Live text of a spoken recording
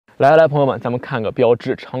来，朋友们，咱们看个标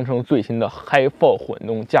志，长城最新的 Hi4 混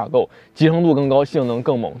动架构，集成度更高，性能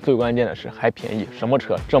更猛，最关键的是还便宜。什么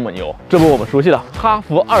车这么牛？这不我们熟悉的哈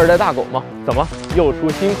弗2代大狗吗？怎么又出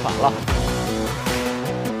新款了？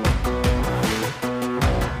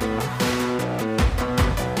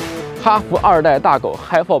哈弗2代大狗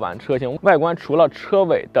Hi4 版车型外观除了车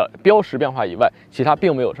尾的标识变化以外，其他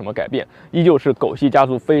并没有什么改变，依旧是狗系加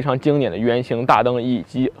速非常经典的圆形大灯以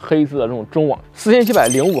及黑色的这种中网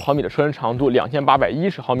，4705毫米的车身长度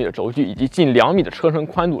，2810毫米的轴距以及近2米的车身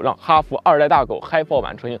宽度，让哈弗2代大狗 Hi4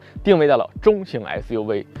 版车型定位在了中型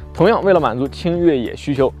SUV。同样，为了满足轻越野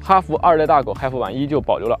需求，哈弗2代大狗 Hi4 版依旧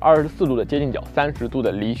保留了24度的接近角、30度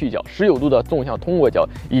的离去角、19度的纵向通过角，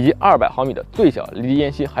以及200毫米的最小离地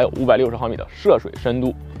间隙，还有560毫米的涉水深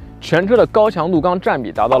度。全车的高强度钢占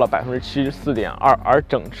比达到了74.2%，而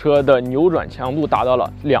整车的扭转强度达到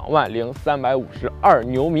了20352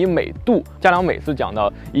牛米每度。嘉良每次讲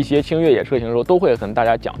到一些轻越野车型的时候，都会跟大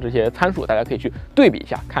家讲这些参数，大家可以去对比一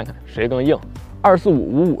下，看看谁更硬。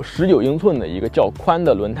2455519英寸的一个较宽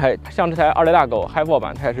的轮胎，像这台2代大狗 Hi4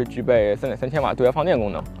 版，它也是具备3.3千瓦对外放电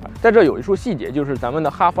功能。在这有一处细节，就是咱们的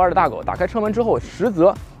哈弗2代大狗打开车门之后，实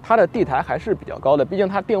则它的地台还是比较高的，毕竟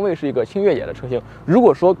它定位是一个轻越野的车型。如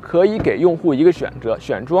果说可以给用户一个选择，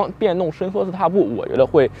选装电动伸缩式踏步，我觉得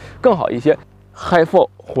会更好一些。Hi4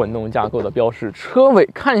 混动架构的标识，车尾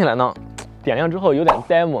看起来呢，点亮之后有点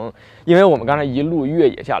呆萌，因为我们刚才一路越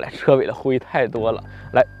野下来，车尾的灰太多了。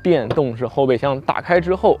来，变动式后备箱打开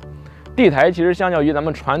之后，地台其实相较于咱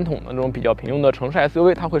们传统的这种比较平庸的城市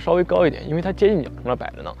SUV， 它会稍微高一点，因为它接近角成了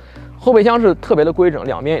摆着呢。后备箱是特别的规整，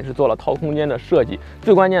两边也是做了掏空间的设计。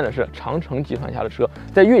最关键的是，长城集团下的车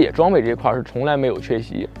在越野装备这一块是从来没有缺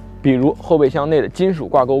席。比如后备箱内的金属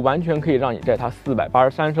挂钩，完全可以让你在它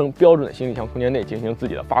483升标准的行李箱空间内进行自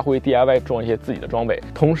己的发挥 DIY， 装一些自己的装备。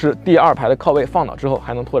同时，第2排的靠背放倒之后，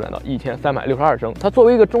还能拓展到1362升。它作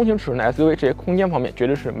为一个中型尺寸的 SUV， 这些空间方面绝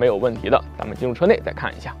对是没有问题的。咱们进入车内再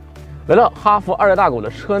看一下。来到哈弗2代大狗的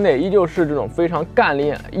车内，依旧是这种非常干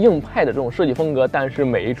练硬派的这种设计风格，但是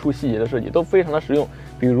每一处细节的设计都非常的实用。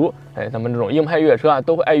比如，咱们这种硬派越野车啊，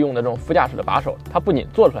都会爱用的这种副驾驶的把手，它不仅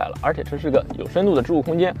做出来了，而且这是个有深度的置物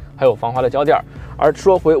空间，还有防滑的胶垫。而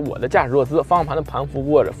说回我的驾驶坐姿，方向盘的盘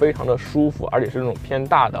幅握着非常的舒服，而且是这种偏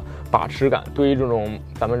大的把持感，对于这种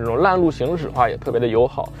咱们这种烂路行驶的话也特别的友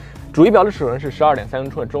好。主仪表的尺寸是12.3英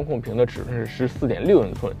寸，中控屏的尺寸是14.6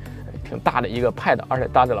英寸。挺大的一个 Pad， 而且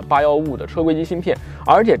搭载了815的车规级芯片，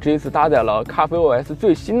而且这一次搭载了咖啡 OS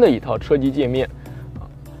最新的一套车机界面。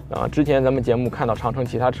之前咱们节目看到长城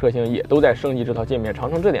其他车型也都在升级这套界面，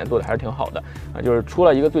长城这点做的还是挺好的就是出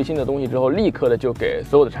了一个最新的东西之后，立刻的就给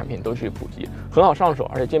所有的产品都去普及，很好上手，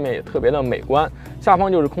而且界面也特别的美观。下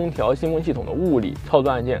方就是空调新风系统的物理操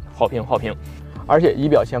作按键，好评。而且仪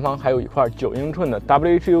表前方还有一块9英寸的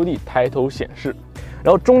WHUD 抬头显示，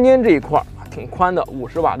然后中间这一块挺宽的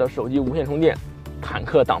50瓦的手机无线充电，坦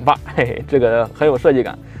克挡把，这个很有设计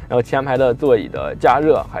感。然后前排的座椅的加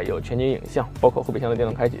热，还有全景影像，包括后备箱的电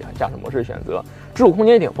动开启，驾驶模式选择，置物空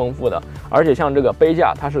间也挺丰富的。而且像这个杯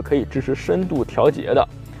架，它是可以支持深度调节的。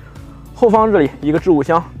后方这里一个置物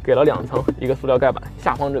箱，给了2层，一个塑料盖板。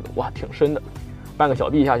下方这个哇挺深的，半个小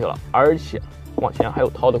臂下去了，而且往前还有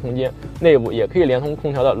掏的空间，内部也可以连通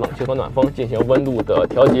空调的冷气和暖风进行温度的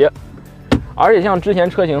调节。而且像之前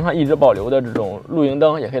车型上一直保留的这种露营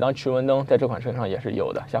灯，也可以当驱蚊灯，在这款车型上也是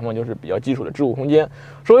有的。下方就是比较基础的置物空间。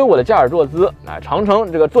说回我的驾驶坐姿，长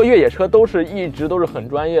城这个坐越野车一直都是很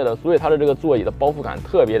专业的，所以它的这个座椅的包覆感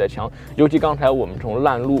特别的强。尤其刚才我们从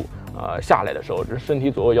烂路下来的时候，这身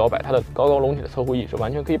体左右摇摆，它的高高隆起的侧护翼是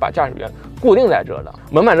完全可以把驾驶员固定在这的。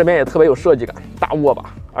门板这边也特别有设计感，大握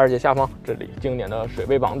把，而且下方这里经典的水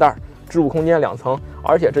杯绑带，置物空间2层，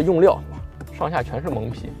而且这用料上下全是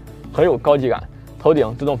蒙皮。很有高级感，头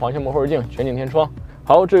顶自动防眩目后视镜，全景天窗。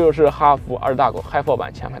好，这就是哈弗2代大狗 Hi4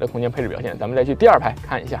 版前排的空间配置表现。咱们再去第2排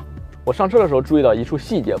看一下。我上车的时候注意到一处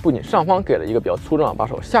细节，不仅上方给了一个比较粗壮的把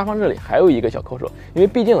手，下方这里还有一个小扣手。因为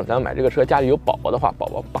毕竟咱们买这个车，家里有宝宝的话，宝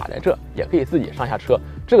宝把在这也可以自己上下车，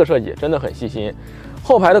这个设计真的很细心。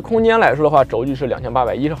后排的空间来说的话，轴距是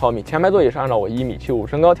2810毫米，前排座椅是按照我1.75米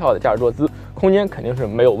身高挑的驾驶坐姿，空间肯定是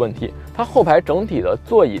没有问题。它后排整体的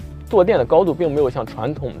座椅坐垫的高度并没有像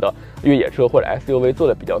传统的越野车或者 SUV 做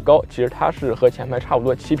的比较高，其实它是和前排差不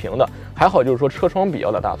多齐平的。还好就是说车窗比较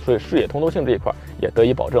的大，所以视野通透性这一块也得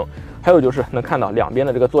以保证。还有就是能看到两边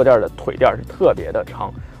的这个坐垫的腿垫是特别的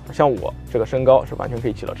长，像我这个身高是完全可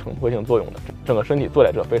以起到承托性作用的，整个身体坐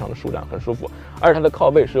在这非常的舒展，很舒服。而且它的靠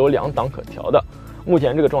背是有2档可调的。目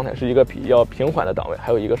前这个状态是一个比较平缓的档位，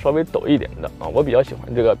还有一个稍微陡一点的我比较喜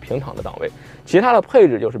欢这个平躺的档位。其他的配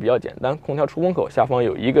置就是比较简单，空调出风口下方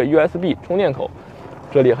有一个 USB 充电口，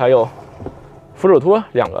这里还有扶手托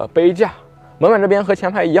2个杯架，门板这边和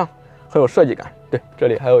前排一样，很有设计感。对，这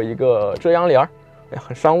里还有一个遮阳帘，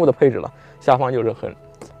很商务的配置了。下方就是很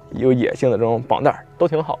有野性的这种绑带，都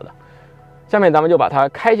挺好的。下面咱们就把它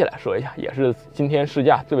开起来说一下，也是今天试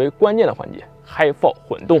驾最为关键的环节，Hi4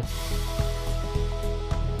混动。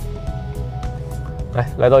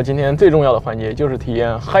来到今天最重要的环节，就是体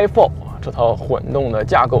验Hi4这套混动的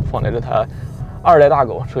架构放在这台2代大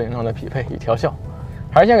狗车型上的匹配与调校。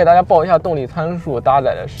还是先给大家报一下动力参数，搭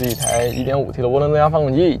载的是一台 1.5T 的涡轮增压发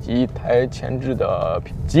动机，以及一台前置的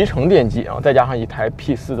集成电机，然后再加上一台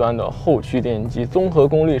P4 端的后驱电机，综合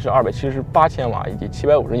功率是278千瓦以及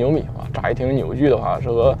750牛米啊。乍一听扭矩的话，是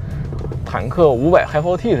和坦克500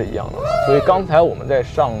 Hi4T 是一样的。所以刚才我们在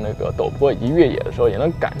上那个陡坡以及越野的时候，也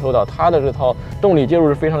能感受到它的这套动力介入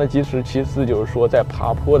是非常的及时。其次就是说，在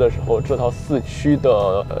爬坡的时候，这套4驱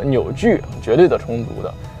的扭矩绝对的充足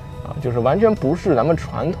的。就是完全不是咱们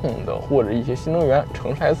传统的或者一些新能源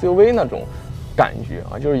城市 SUV 那种感觉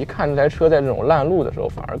啊，就是一看这台车在这种烂路的时候，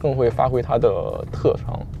反而更会发挥它的特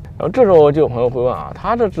长。然后这时候就有朋友会问啊，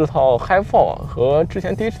它的这套 Hi4和之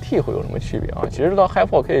前 DHT 会有什么区别啊？其实这套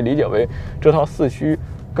Hi4可以理解为这套4驱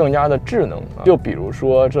更加的智能啊，就比如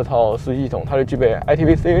说这套4驱系统，它是具备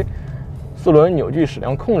ITVC 4轮扭矩矢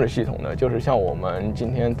量控制系统的，就是像我们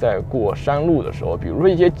今天在过山路的时候，比如说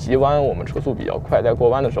一些急弯，我们车速比较快，在过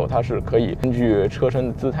弯的时候，它是可以根据车身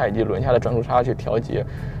的姿态以及轮下的转速差去调节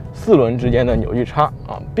4轮之间的扭矩差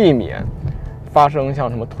啊，避免发生像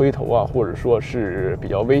什么推头啊，或者说是比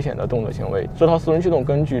较危险的动作行为。这套4轮驱动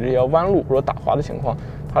根据这些弯路或者打滑的情况，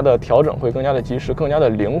它的调整会更加的及时，更加的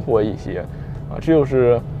灵活一些啊，这就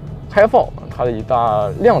是Hi4它的一大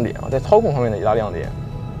亮点啊，在操控方面的一大亮点。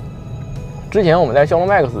之前我们在骁龙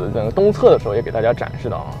Max 这个东侧的时候也给大家展示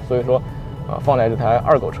的啊，所以说放在这台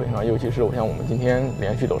2狗车型上，尤其是像我们今天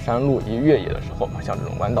连续走山路以及越野的时候，像这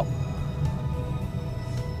种弯道，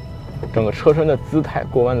整个车身的姿态、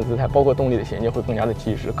过弯的姿态，包括动力的衔接会更加的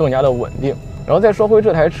及时，更加的稳定。然后再说回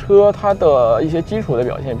这台车它的一些基础的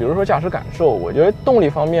表现，比如说驾驶感受，我觉得动力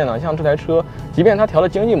方面呢，像这台车，即便它调了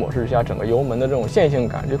经济模式之下，整个油门的这种线性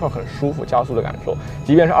感这块很舒服，加速的感受，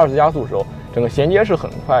即便是2次加速的时候，整个衔接是很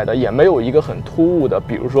快的，也没有一个很突兀的，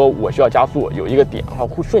比如说我需要加速，有一个点的话，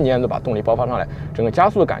会瞬间就把动力爆发上来，整个加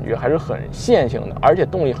速的感觉还是很线性的，而且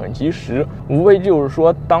动力很及时。无非就是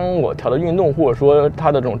说，当我调到运动或者说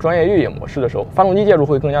它的这种专业越野模式的时候，发动机介入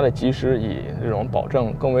会更加的及时，以这种保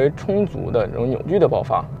证更为充足的这种扭矩的爆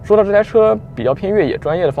发。说到这台车比较偏越野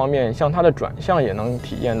专业的方面，像它的转向也能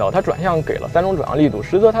体验到，它转向给了3种转向力度，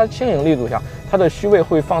实则它轻盈力度下，它的虚位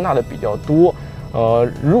会放大的比较多。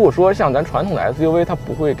如果说像咱传统的 SUV， 它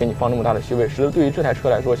不会给你放这么大的虚位，实则对于这台车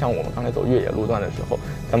来说，像我们刚才走越野路段的时候，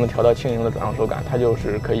咱们调到轻盈的转向手感，它就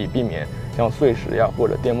是可以避免像碎石呀或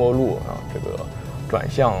者颠簸路啊这个转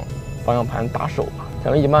向方向盘打手啊，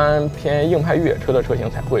咱们一般偏硬派越野车的车型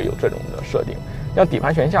才会有这种的设定。像底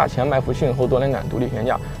盘悬下、前麦弗逊后多连杆独立悬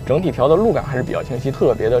架，整体调的路感还是比较清晰，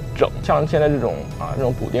特别的整。像现在这种这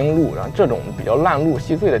种补丁路，然后这种比较烂路、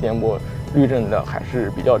细碎的颠簸，滤震的还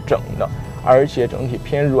是比较整的，而且整体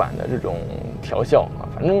偏软的这种调校啊，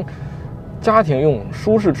反正家庭用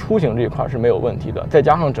舒适出行这一块是没有问题的。再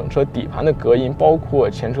加上整车底盘的隔音，包括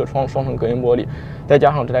前车窗双层隔音玻璃，再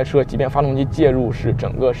加上这台车即便发动机介入时，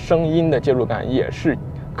整个声音的介入感也是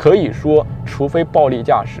可以说，除非暴力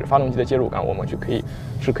驾驶，发动机的介入感我们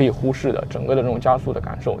可以忽视的。整个的这种加速的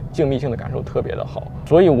感受、静谧性的感受特别的好，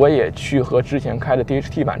所以我也去和之前开的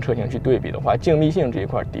DHT 版车型去对比的话，静谧性这一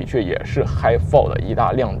块的确也是 Hi4的一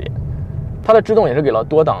大亮点。它的制动也是给了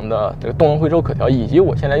多档的这个动能回收可调，以及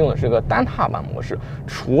我现在用的是个单踏板模式。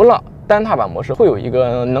除了单踏板模式会有一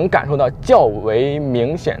个能感受到较为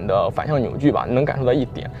明显的反向扭矩吧，能感受到一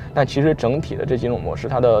点，但其实整体的这几种模式，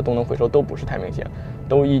它的动能回收都不是太明显，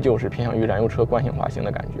都依旧是偏向于燃油车惯性滑行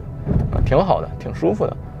的感觉，挺好的，挺舒服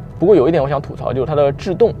的。不过有一点我想吐槽，就是它的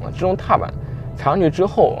制动踏板踩上去之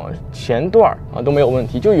后前段都没有问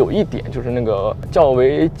题，就有一点就是那个较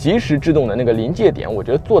为及时制动的那个临界点，我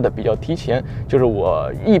觉得做的比较提前。就是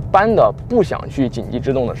我一般的不想去紧急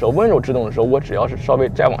制动的时候，温柔制动的时候，我只要是稍微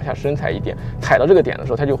再往下深踩一点，踩到这个点的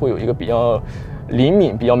时候，它就会有一个比较灵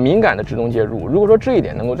敏、比较敏感的制动介入。如果说这一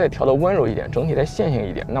点能够再调到温柔一点，整体再线性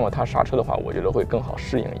一点，那么它刹车的话，我觉得会更好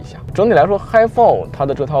适应一下。整体来说 ，Hi4它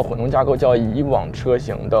的这套混动架构较以往车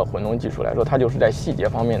型的混动技术来说，它就是在细节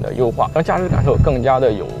方面的优化，让驾驶感受更加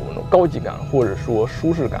的有高级感或者说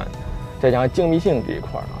舒适感。再加上精密性这一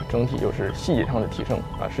块啊，整体就是细节上的提升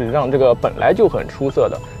啊，是让这个本来就很出色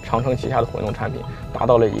的长城旗下的混动产品达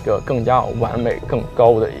到了一个更加完美、更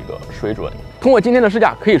高的一个水准。通过今天的试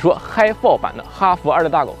驾，可以说 Hi4 版的哈弗二代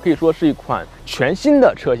大狗可以说是一款全新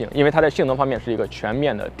的车型，因为它在性能方面是一个全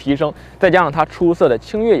面的提升，再加上它出色的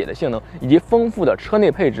轻越野的性能以及丰富的车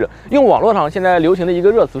内配置，用网络上现在流行的一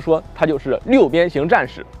个热词说，它就是六边形战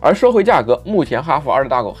士。而说回价格，目前哈弗二代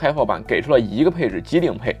大狗 Hi4 版给出了一个配置极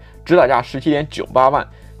顶配，指导价17.98万。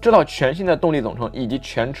这套全新的动力总成以及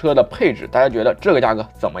全车的配置，大家觉得这个价格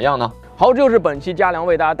怎么样呢？好，这就是本期嘉良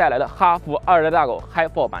为大家带来的哈弗二代大狗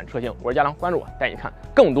Hi4 版车型，我是嘉良，关注我，带你看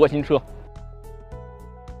更多新车。